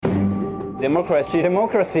Democracy.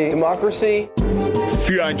 Democracy. Democracy.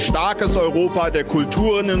 Für ein starkes Europa der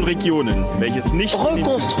Kulturen und Regionen, welches nicht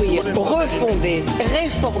reconstruire, refonder,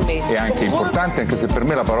 réformer. È anche importante, anche se per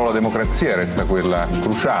me la parola democrazia resta quella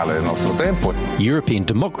cruciale del nostro tempo. European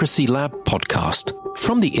Democracy Lab podcast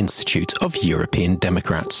from the Institute of European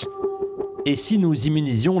Democrats. Et si nous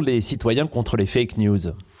immunisions les citoyens contre les fake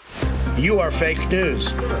news ? You are fake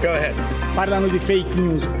news. Go ahead. Parlano di fake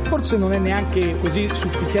news. Forse non è neanche così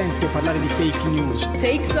sufficiente parlare di fake news.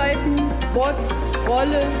 Fake-Seiten, Bots,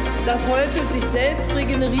 Trolle, das heute sich selbst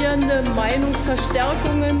regenerierende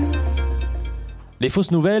Meinungsverstärkungen. Les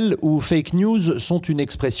fausses nouvelles ou fake news sont une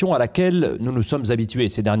expression à laquelle nous nous sommes habitués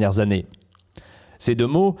ces dernières années. Ces deux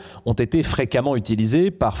mots ont été fréquemment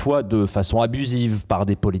utilisés, parfois de façon abusive, par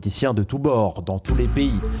des politiciens de tous bords, dans tous les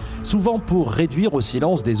pays, souvent pour réduire au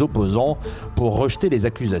silence des opposants, pour rejeter les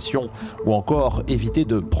accusations ou encore éviter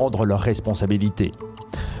de prendre leurs responsabilités.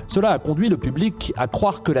 Cela a conduit le public à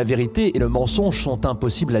croire que la vérité et le mensonge sont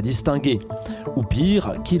impossibles à distinguer, ou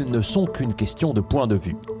pire, qu'ils ne sont qu'une question de point de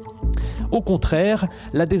vue. Au contraire,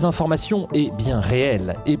 la désinformation est bien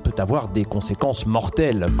réelle et peut avoir des conséquences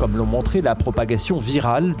mortelles, comme l'ont montré la propagation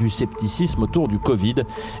virale du scepticisme autour du Covid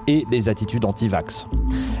et les attitudes anti-vax.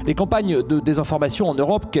 Les campagnes de désinformation en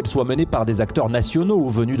Europe, qu'elles soient menées par des acteurs nationaux ou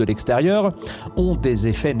venus de l'extérieur, ont des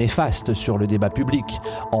effets néfastes sur le débat public,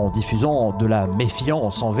 en diffusant de la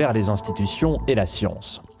méfiance envers les institutions et la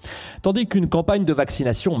science. Tandis qu'une campagne de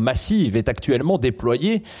vaccination massive est actuellement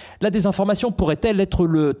déployée, la désinformation pourrait-elle être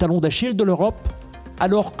le talon d'Achille de l'Europe ?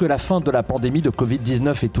 Alors que la fin de la pandémie de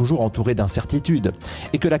Covid-19 est toujours entourée d'incertitudes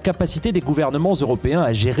et que la capacité des gouvernements européens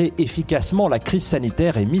à gérer efficacement la crise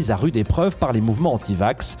sanitaire est mise à rude épreuve par les mouvements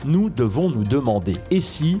anti-vax, nous devons nous demander et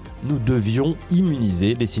si nous devions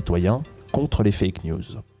immuniser les citoyens contre les fake news.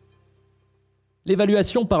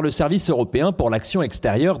 L'évaluation par le Service européen pour l'action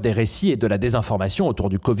extérieure des récits et de la désinformation autour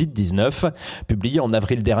du Covid-19, publiée en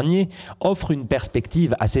avril dernier, offre une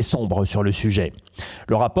perspective assez sombre sur le sujet.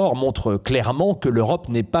 Le rapport montre clairement que l'Europe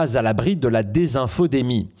n'est pas à l'abri de la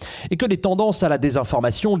désinfodémie et que les tendances à la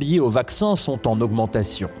désinformation liées aux vaccins sont en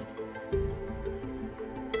augmentation.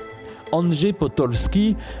 Andrzej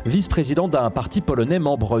Potolski, vice-président d'un parti polonais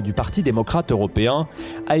membre du Parti démocrate européen,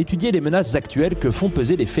 a étudié les menaces actuelles que font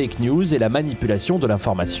peser les fake news et la manipulation de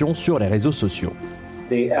l'information sur les réseaux sociaux.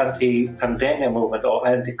 The anti-pandemic movement or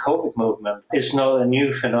anti-COVID movement is not a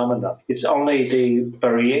new phenomenon. It's only the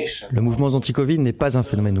variation. Le mouvement anti-Covid n'est pas un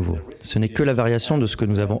phénomène nouveau. Ce n'est que la variation de ce que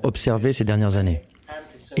nous avons observé ces dernières années.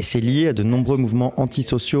 Et c'est lié à de nombreux mouvements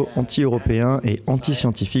antisociaux, anti-européens et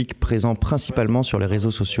anti-scientifiques présents principalement sur les réseaux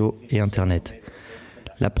sociaux et Internet.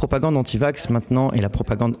 La propagande anti-vax maintenant et la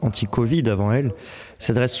propagande anti-Covid avant elle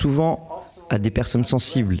s'adressent souvent à des personnes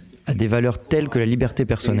sensibles, à des valeurs telles que la liberté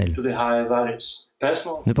personnelle.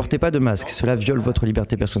 Ne portez pas de masque, cela viole votre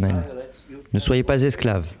liberté personnelle. Ne soyez pas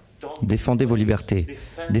esclaves. Défendez vos libertés.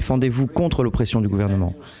 Défendez-vous contre l'oppression du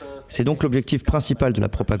gouvernement. C'est donc l'objectif principal de la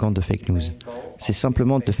propagande de fake news. C'est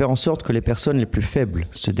simplement de faire en sorte que les personnes les plus faibles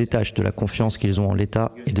se détachent de la confiance qu'ils ont en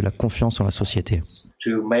l'État et de la confiance en la société.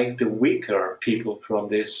 To make the weaker people from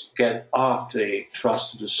this get off the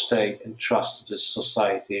trust to the state and trust to the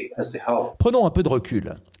society as a whole. Prenons un peu de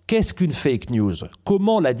recul. Qu'est-ce qu'une fake news ?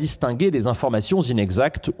 Comment la distinguer des informations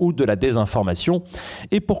inexactes ou de la désinformation ?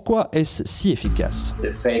 Et pourquoi est-ce si efficace ?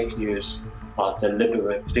 The fake news are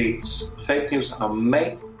deliberate leads. Fake news are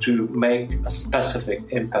made to make a specific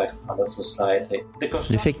impact on the society.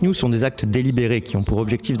 Les fake news sont des actes délibérés qui ont pour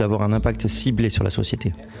objectif d'avoir un impact ciblé sur la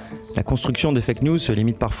société. La construction des fake news se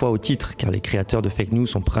limite parfois au titre, car les créateurs de fake news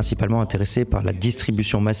sont principalement intéressés par la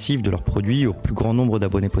distribution massive de leurs produits au plus grand nombre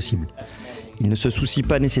d'abonnés possible. Ils ne se soucient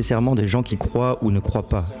pas nécessairement des gens qui croient ou ne croient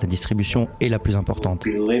pas. La distribution est la plus importante.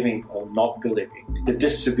 Believing or not believing. The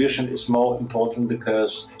distribution is more important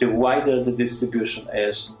because the wider the distribution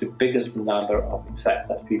is, the biggest the number of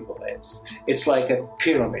infected people is. It's like a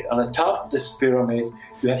pyramid. On the top of this pyramid,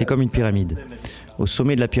 c'est comme une pyramide. Au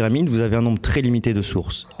sommet de la pyramide, vous avez un nombre très limité de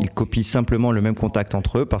sources. Ils copient simplement le même contact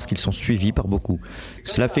entre eux parce qu'ils sont suivis par beaucoup.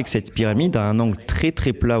 Cela fait que cette pyramide a un angle très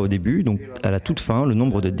très plat au début, donc à la toute fin, le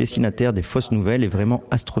nombre de destinataires des fausses nouvelles est vraiment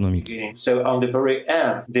astronomique. So on the very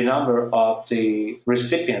end, the number of the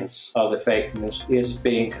recipients of the fake news is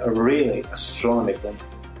being really astronomical.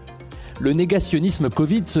 Le négationnisme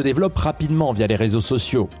Covid se développe rapidement via les réseaux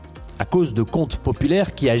sociaux, à cause de comptes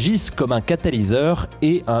populaires qui agissent comme un catalyseur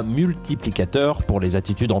et un multiplicateur pour les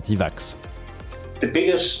attitudes anti-vax. The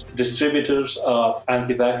biggest distributors of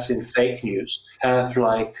anti-vaccine fake news have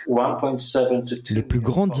like 1.7 to 2 Les plus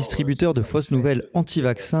grands distributeurs de fausses nouvelles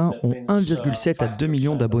anti-vaccins ont 1,7 à 2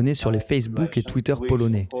 millions d'abonnés sur les Facebook et Twitter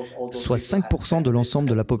polonais, soit 5% de l'ensemble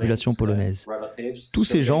de la population polonaise. Tous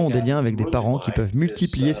ces gens ont des liens avec des parents qui peuvent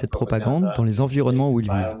multiplier cette propagande dans les environnements où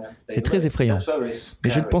ils vivent. C'est très effrayant.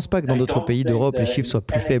 Mais je ne pense pas que dans d'autres pays d'Europe, les chiffres soient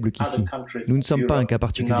plus faibles qu'ici. Nous ne sommes pas un cas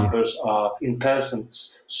particulier.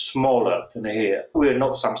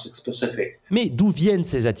 Mais d'où viennent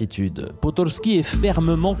ces attitudes ? Podolski est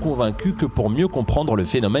fermement convaincu que pour mieux comprendre le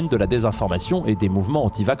phénomène de la désinformation et des mouvements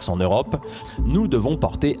anti-vax en Europe, nous devons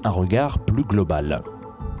porter un regard plus global.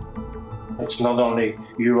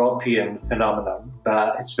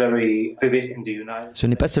 Ce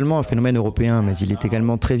n'est pas seulement un phénomène européen, mais il est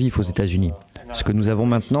également très vif aux États-Unis. Ce que nous avons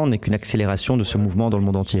maintenant n'est qu'une accélération de ce mouvement dans le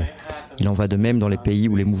monde entier. Il en va de même dans les pays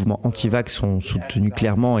où les mouvements anti-vax sont soutenus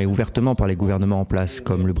clairement et ouvertement par les gouvernements en place,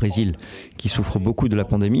 comme le Brésil, qui souffre beaucoup de la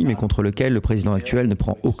pandémie, mais contre lequel le président actuel ne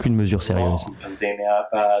prend aucune mesure sérieuse.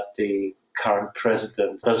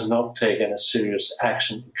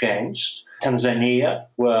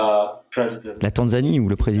 La Tanzanie, où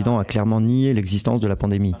le président a clairement nié l'existence de la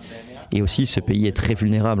pandémie. Et aussi, ce pays est très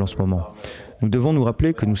vulnérable en ce moment. Nous devons nous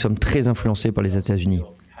rappeler que nous sommes très influencés par les États-Unis.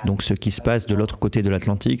 Donc ce qui se passe de l'autre côté de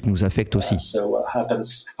l'Atlantique nous affecte aussi.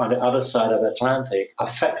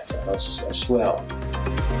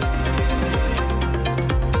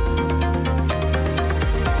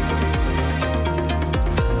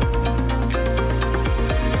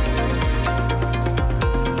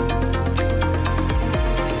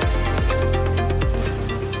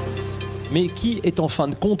 Mais qui est en fin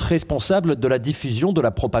de compte responsable de la diffusion de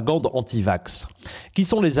la propagande anti-vax ? Qui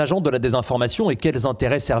sont les agents de la désinformation et quels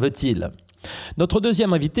intérêts servent-ils ? Notre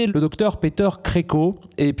deuxième invité, le docteur Péter Krekó,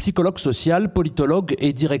 est psychologue social, politologue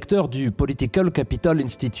et directeur du Political Capital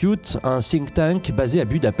Institute, un think tank basé à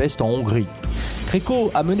Budapest en Hongrie.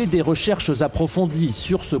 Krekó a mené des recherches approfondies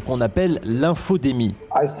sur ce qu'on appelle l'infodémie.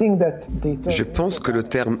 Je pense que le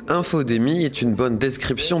terme infodémie est une bonne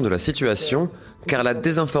description de la situation, car la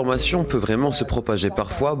désinformation peut vraiment se propager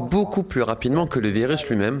parfois beaucoup plus rapidement que le virus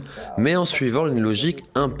lui-même, mais en suivant une logique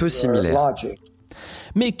un peu similaire.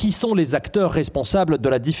 Mais qui sont les acteurs responsables de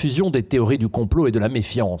la diffusion des théories du complot et de la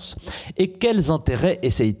méfiance ? Et quels intérêts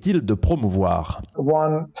essayent-ils de promouvoir ?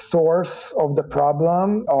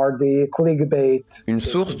 Une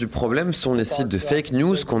source du problème sont les sites de fake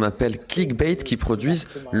news qu'on appelle clickbait qui produisent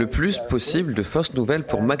le plus possible de fausses nouvelles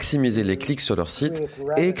pour maximiser les clics sur leur site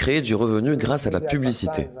et créer du revenu grâce à la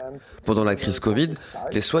publicité. Pendant la crise Covid,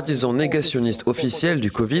 les soi-disant négationnistes officiels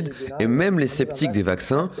du Covid et même les sceptiques des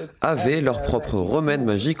vaccins avaient leur propre remède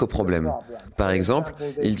magique au problème. Par exemple,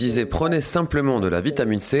 ils disaient prenez simplement de la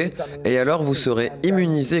vitamine C et alors vous serez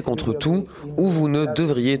immunisé contre tout ou vous ne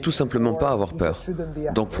devriez tout simplement pas avoir peur.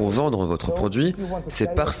 Donc pour vendre votre produit,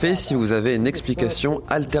 c'est parfait si vous avez une explication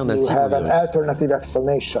alternative au virus.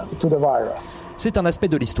 C'est un aspect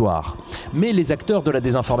de l'histoire. Mais les acteurs de la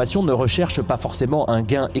désinformation ne recherchent pas forcément un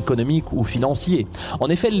gain économique ou financier. En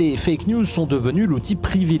effet, les fake news sont devenus l'outil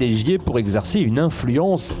privilégié pour exercer une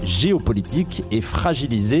influence géopolitique et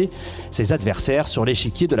fragiliser ses adversaires sur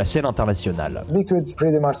l'échiquier de la scène internationale.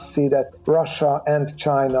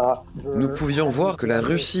 Nous pouvions voir que la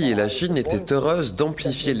Russie et la Chine étaient heureuses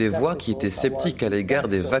d'amplifier les voix qui étaient sceptiques à l'égard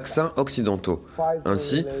des vaccins occidentaux.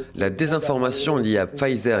 Ainsi, la désinformation liée à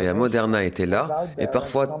Pfizer et à Moderna était là, et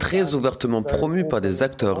parfois très ouvertement promue par des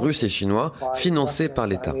acteurs russes et chinois financés par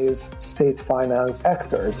l'État.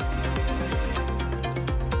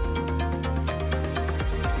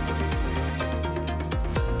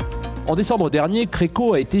 En décembre dernier,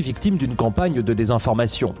 Krekó a été victime d'une campagne de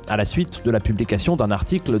désinformation à la suite de la publication d'un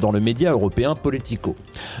article dans le média européen Politico,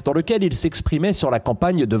 dans lequel il s'exprimait sur la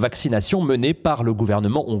campagne de vaccination menée par le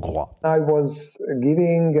gouvernement hongrois.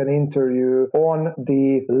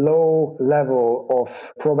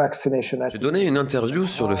 Je donnais une interview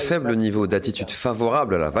sur le faible niveau d'attitude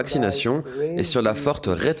favorable à la vaccination et sur la forte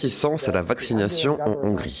réticence à la vaccination en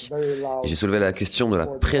Hongrie. Et j'ai soulevé la question de la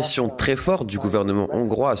pression très forte du gouvernement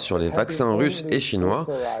hongrois sur les vaccins russes et chinois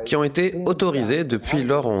qui ont été autorisés depuis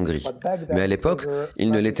lors en Hongrie. Mais à l'époque, ils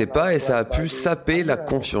ne l'étaient pas et ça a pu saper la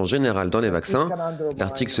confiance générale dans les vaccins.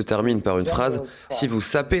 L'article se termine par une phrase « Si vous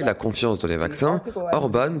sapez la confiance dans les vaccins,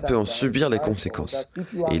 Orban peut en subir les conséquences ».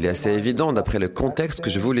 Et il est assez évident d'après le contexte que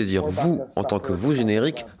je voulais dire vous en tant que vous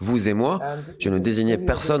générique, vous et moi, je ne désignais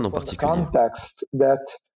personne en particulier.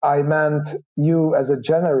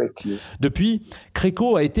 Depuis,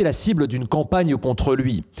 Créco a été la cible d'une campagne contre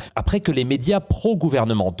lui, après que les médias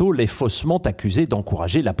pro-gouvernementaux l'aient faussement accusé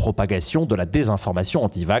d'encourager la propagation de la désinformation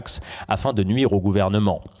anti-vax afin de nuire au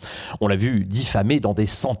gouvernement. On l'a vu diffamé dans des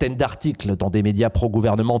centaines d'articles dans des médias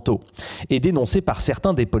pro-gouvernementaux et dénoncé par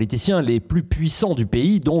certains des politiciens les plus puissants du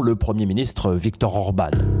pays, dont le Premier ministre Viktor Orban.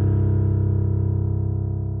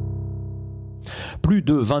 Plus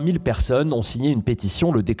de 20 000 personnes ont signé une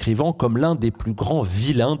pétition le décrivant comme l'un des plus grands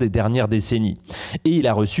vilains des dernières décennies. Et il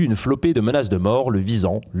a reçu une flopée de menaces de mort le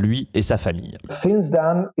visant, lui et sa famille.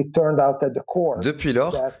 Depuis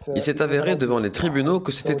lors, il s'est avéré devant les tribunaux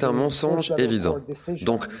que c'était un mensonge évident.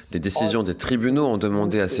 Donc, les décisions des tribunaux ont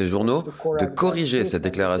demandé à ces journaux de corriger cette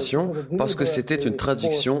déclaration parce que c'était une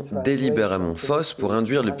traduction délibérément fausse pour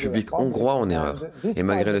induire le public hongrois en erreur. Et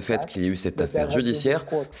malgré le fait qu'il y ait eu cette affaire judiciaire,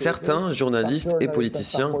 certains journalistes et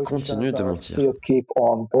politiciens continuent de mentir.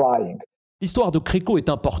 L'histoire de Créco est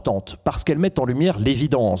importante parce qu'elle met en lumière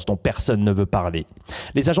l'évidence dont personne ne veut parler.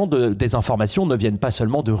 Les agents de désinformation ne viennent pas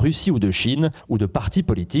seulement de Russie ou de Chine ou de partis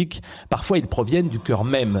politiques. Parfois, ils proviennent du cœur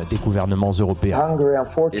même des gouvernements européens.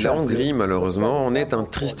 Et la Hongrie, malheureusement, en est un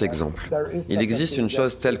triste exemple. Il existe une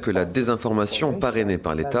chose telle que la désinformation parrainée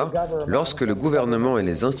par l'État lorsque le gouvernement et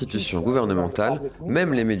les institutions gouvernementales,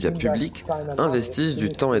 même les médias publics, investissent du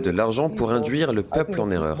temps et de l'argent pour induire le peuple en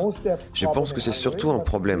erreur. Je pense que c'est surtout un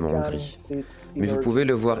problème en Hongrie. Mais vous pouvez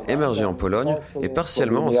le voir émerger en Pologne et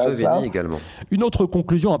partiellement en Slovénie également. Une autre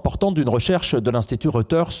conclusion importante d'une recherche de l'Institut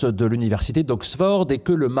Reuters de l'Université d'Oxford est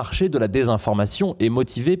que le marché de la désinformation est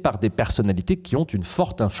motivé par des personnalités qui ont une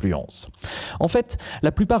forte influence. En fait,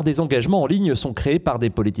 la plupart des engagements en ligne sont créés par des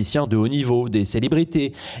politiciens de haut niveau, des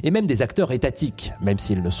célébrités et même des acteurs étatiques, même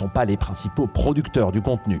s'ils ne sont pas les principaux producteurs du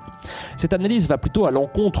contenu. Cette analyse va plutôt à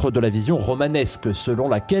l'encontre de la vision romanesque selon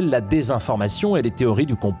laquelle la désinformation et les théories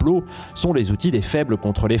du complot sont les outils des faibles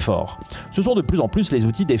contre les forts. Ce sont de plus en plus les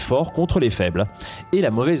outils des forts contre les faibles. Et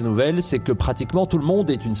la mauvaise nouvelle, c'est que pratiquement tout le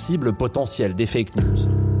monde est une cible potentielle des fake news.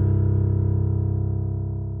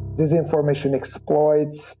 Disinformation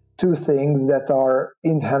exploits two things that are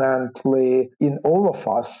inherently in all of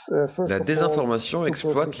us. La désinformation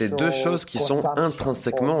exploite les deux choses qui sont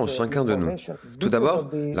intrinsèquement en chacun de nous. Tout d'abord,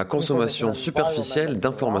 la consommation superficielle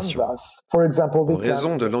d'informations. En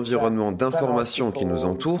raison de l'environnement d'information qui nous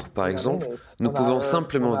entoure, par exemple, nous pouvons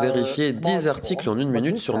simplement vérifier 10 articles en 1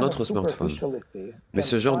 minute sur notre smartphone. Mais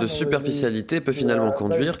ce genre de superficialité peut finalement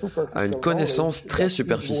conduire à une connaissance très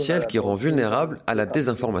superficielle qui rend vulnérable à la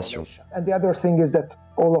désinformation.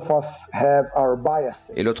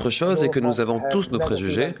 Et l'autre chose est que nous avons tous nos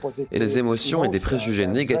préjugés et des émotions et des préjugés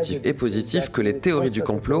négatifs et positifs que les théories du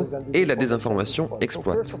complot et la désinformation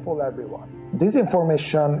exploitent.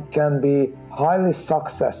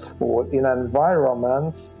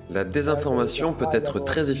 La désinformation peut être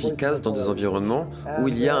très efficace dans des environnements où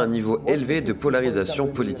il y a un niveau élevé de polarisation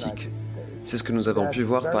politique. C'est ce que nous avons pu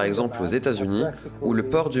voir par exemple aux États-Unis, où le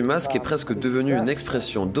port du masque est presque devenu une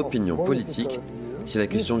expression d'opinion politique. Si la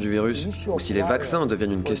question du virus ou si les vaccins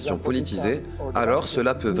deviennent une question politisée, alors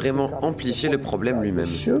cela peut vraiment amplifier le problème lui-même.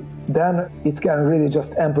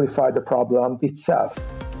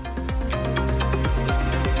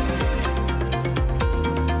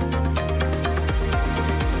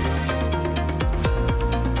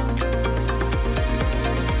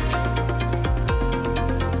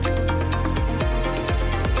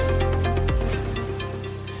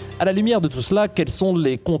 À la lumière de tout cela, quelles sont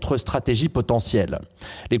les contre-stratégies potentielles ?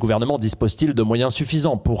 Les gouvernements disposent-ils de moyens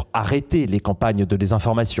suffisants pour arrêter les campagnes de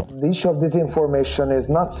désinformation ?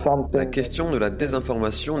 La question de la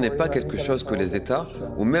désinformation n'est pas quelque chose que les États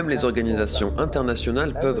ou même les organisations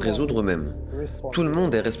internationales peuvent résoudre eux-mêmes. Tout le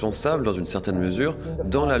monde est responsable dans une certaine mesure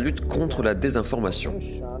dans la lutte contre la désinformation.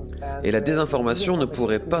 Et la désinformation ne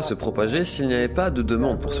pourrait pas se propager s'il n'y avait pas de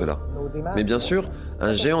demande pour cela. Mais bien sûr,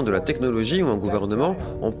 un géant de la technologie ou un gouvernement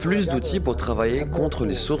ont plus d'outils pour travailler contre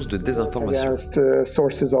les sources de désinformation.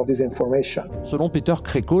 Selon Peter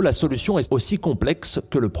Créco, la solution est aussi complexe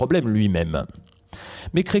que le problème lui-même.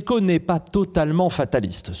 Mais Créco n'est pas totalement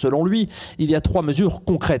fataliste. Selon lui, il y a 3 mesures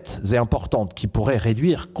concrètes et importantes qui pourraient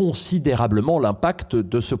réduire considérablement l'impact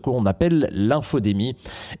de ce qu'on appelle l'infodémie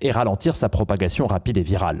et ralentir sa propagation rapide et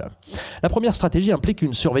virale. La première stratégie implique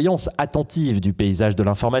une surveillance attentive du paysage de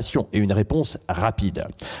l'information et une réponse rapide.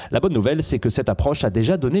 La bonne nouvelle, c'est que cette approche a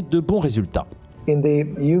déjà donné de bons résultats. In the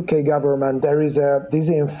UK government, there is a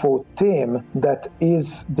disinfo team that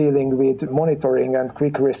is dealing with monitoring and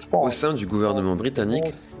quick response. Au sein du gouvernement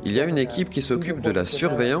britannique, il y a une équipe qui s'occupe de la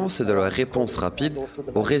surveillance et de la réponse rapide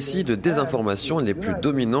aux récits de désinformation les plus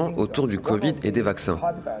dominants autour du Covid et des vaccins.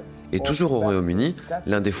 Et toujours au Royaume-Uni,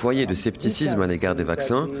 l'un des foyers de scepticisme à l'égard des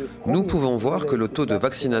vaccins, nous pouvons voir que le taux de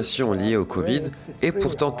vaccination lié au Covid est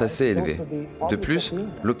pourtant assez élevé. De plus,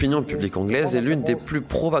 l'opinion publique anglaise est l'une des plus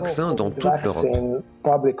pro-vaccins dans toute l'Europe.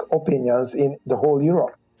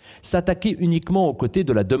 S'attaquer uniquement aux côtés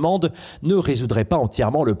de la demande ne résoudrait pas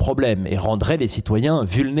entièrement le problème et rendrait les citoyens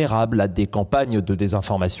vulnérables à des campagnes de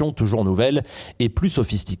désinformation toujours nouvelles et plus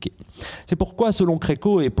sophistiquées. C'est pourquoi, selon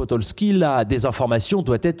Krekó et Podolsky, la désinformation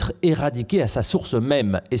doit être éradiquée à sa source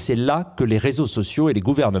même. Et c'est là que les réseaux sociaux et les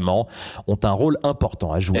gouvernements ont un rôle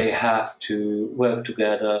important à jouer. They have to work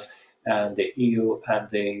together.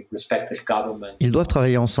 Ils doivent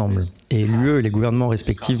travailler ensemble et l'UE et les gouvernements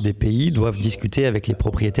respectifs des pays doivent discuter avec les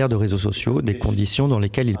propriétaires de réseaux sociaux des conditions dans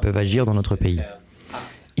lesquelles ils peuvent agir dans notre pays.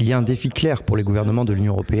 Il y a un défi clair pour les gouvernements de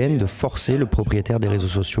l'Union européenne de forcer le propriétaire des réseaux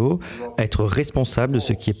sociaux à être responsable de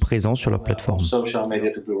ce qui est présent sur leur plateforme.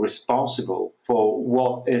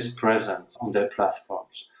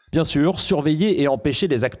 Bien sûr, surveiller et empêcher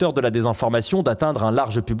les acteurs de la désinformation d'atteindre un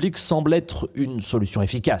large public semble être une solution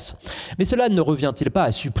efficace. Mais cela ne revient-il pas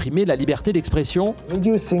à supprimer la liberté d'expression ?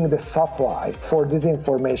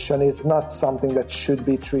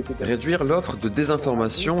 Réduire l'offre de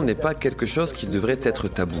désinformation n'est pas quelque chose qui devrait être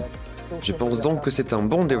tabou. Je pense donc que c'est un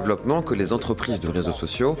bon développement que les entreprises de réseaux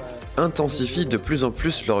sociaux intensifient de plus en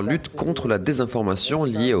plus leur lutte contre la désinformation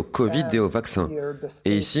liée au Covid et au vaccin.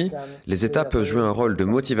 Et ici, les États peuvent jouer un rôle de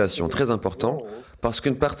motivation très important parce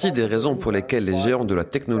qu'une partie des raisons pour lesquelles les géants de la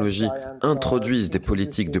technologie introduisent des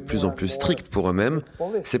politiques de plus en plus strictes pour eux-mêmes,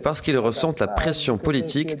 c'est parce qu'ils ressentent la pression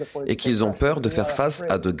politique et qu'ils ont peur de faire face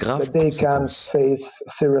à de graves conséquences.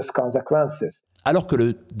 Alors que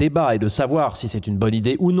le débat est de savoir si c'est une bonne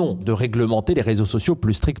idée ou non de réglementer les réseaux sociaux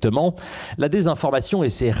plus strictement, la désinformation et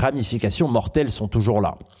ses ramifications mortelles sont toujours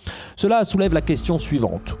là. Cela soulève la question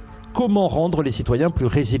suivante. Comment rendre les citoyens plus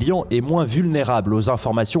résilients et moins vulnérables aux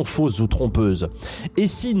informations fausses ou trompeuses ? Et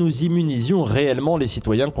si nous immunisions réellement les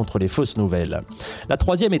citoyens contre les fausses nouvelles ? La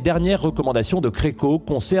troisième et dernière recommandation de Krekó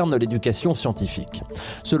concerne l'éducation scientifique.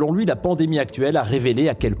 Selon lui, la pandémie actuelle a révélé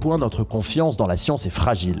à quel point notre confiance dans la science est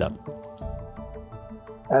fragile.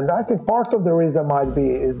 And I think part of the reason might be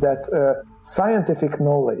is that scientific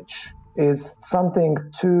knowledge is something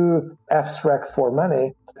too abstract for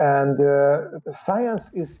many.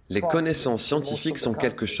 Les connaissances scientifiques sont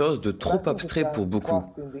quelque chose de trop abstrait pour beaucoup.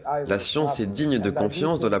 La science est digne de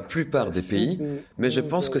confiance dans la plupart des pays, mais je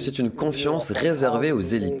pense que c'est une confiance réservée aux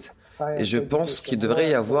élites. Et je pense qu'il devrait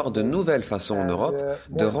y avoir de nouvelles façons en Europe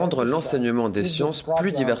de rendre l'enseignement des sciences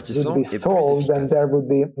plus divertissant et plus efficace.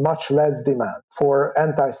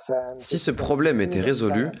 Si ce problème était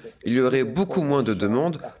résolu, il y aurait beaucoup moins de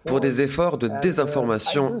demandes pour des efforts de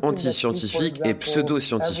désinformation anti-scientifique et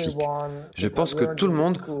pseudo-scientifique. Je pense que tout le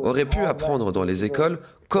monde aurait pu apprendre dans les écoles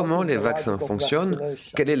comment les vaccins fonctionnent,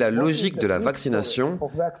 quelle est la logique de la vaccination,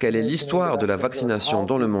 quelle est l'histoire de la vaccination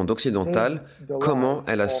dans le monde occidental, comment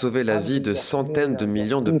elle a sauvé la vie de centaines de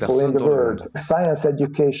millions de personnes dans le monde.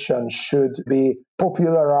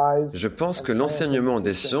 Je pense que l'enseignement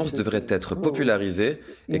des sciences devrait être popularisé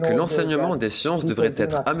et que l'enseignement des sciences devrait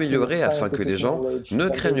être amélioré afin que les gens ne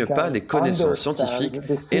craignent pas les connaissances scientifiques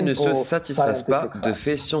et ne se satisfassent pas de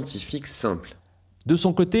faits scientifiques simples. De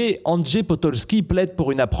son côté, Andrzej Podolsky plaide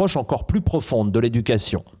pour une approche encore plus profonde de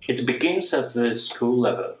l'éducation. It begins at the school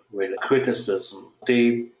level with criticism.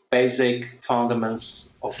 The basic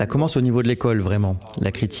fundamentals. Ça commence au niveau de l'école, vraiment.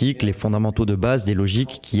 La critique, les fondamentaux de base des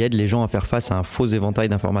logiques qui aident les gens à faire face à un faux éventail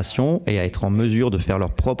d'informations et à être en mesure de faire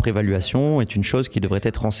leur propre évaluation est une chose qui devrait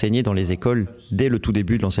être enseignée dans les écoles dès le tout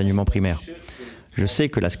début de l'enseignement primaire. Je sais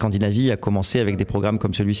que la Scandinavie a commencé avec des programmes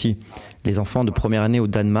comme celui-ci. Les enfants de première année au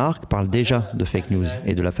Danemark parlent déjà de fake news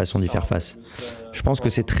et de la façon d'y faire face. Je pense que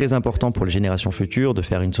c'est très important pour les générations futures de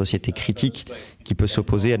faire une société critique qui peut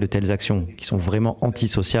s'opposer à de telles actions, qui sont vraiment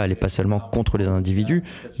antisociales et pas seulement contre les individus,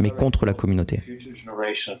 mais contre la communauté.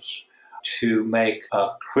 To make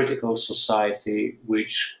a critical society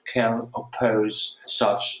which can oppose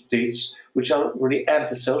such deeds, which are really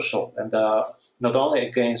antisocial and are not only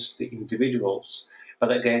against the individuals, but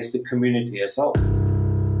against the community as well.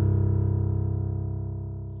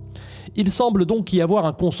 Il semble donc y avoir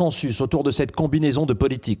un consensus autour de cette combinaison de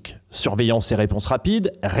politiques. Surveillance et réponse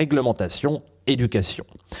rapide, réglementation, éducation.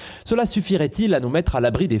 Cela suffirait-il à nous mettre à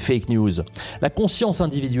l'abri des fake news ? La conscience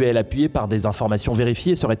individuelle appuyée par des informations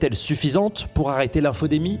vérifiées serait-elle suffisante pour arrêter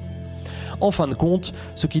l'infodémie ? En fin de compte,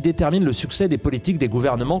 ce qui détermine le succès des politiques des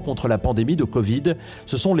gouvernements contre la pandémie de Covid,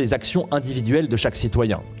 ce sont les actions individuelles de chaque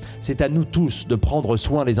citoyen. C'est à nous tous de prendre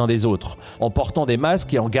soin les uns des autres, en portant des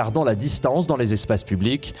masques et en gardant la distance dans les espaces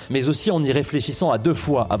publics, mais aussi en y réfléchissant à 2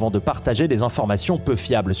 fois avant de partager des informations peu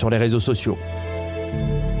fiables sur les réseaux sociaux.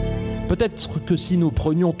 Peut-être que si nous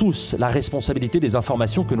prenions tous la responsabilité des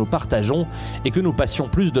informations que nous partageons et que nous passions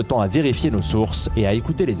plus de temps à vérifier nos sources et à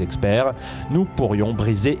écouter les experts, nous pourrions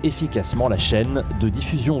briser efficacement la chaîne de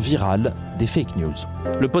diffusion virale des fake news.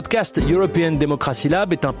 Le podcast European Democracy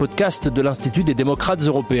Lab est un podcast de l'Institut des démocrates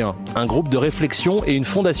européens, un groupe de réflexion et une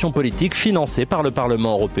fondation politique financée par le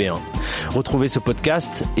Parlement européen. Retrouvez ce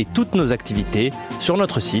podcast et toutes nos activités sur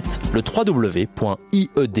notre site, le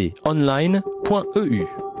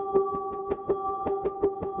www.iedonline.eu.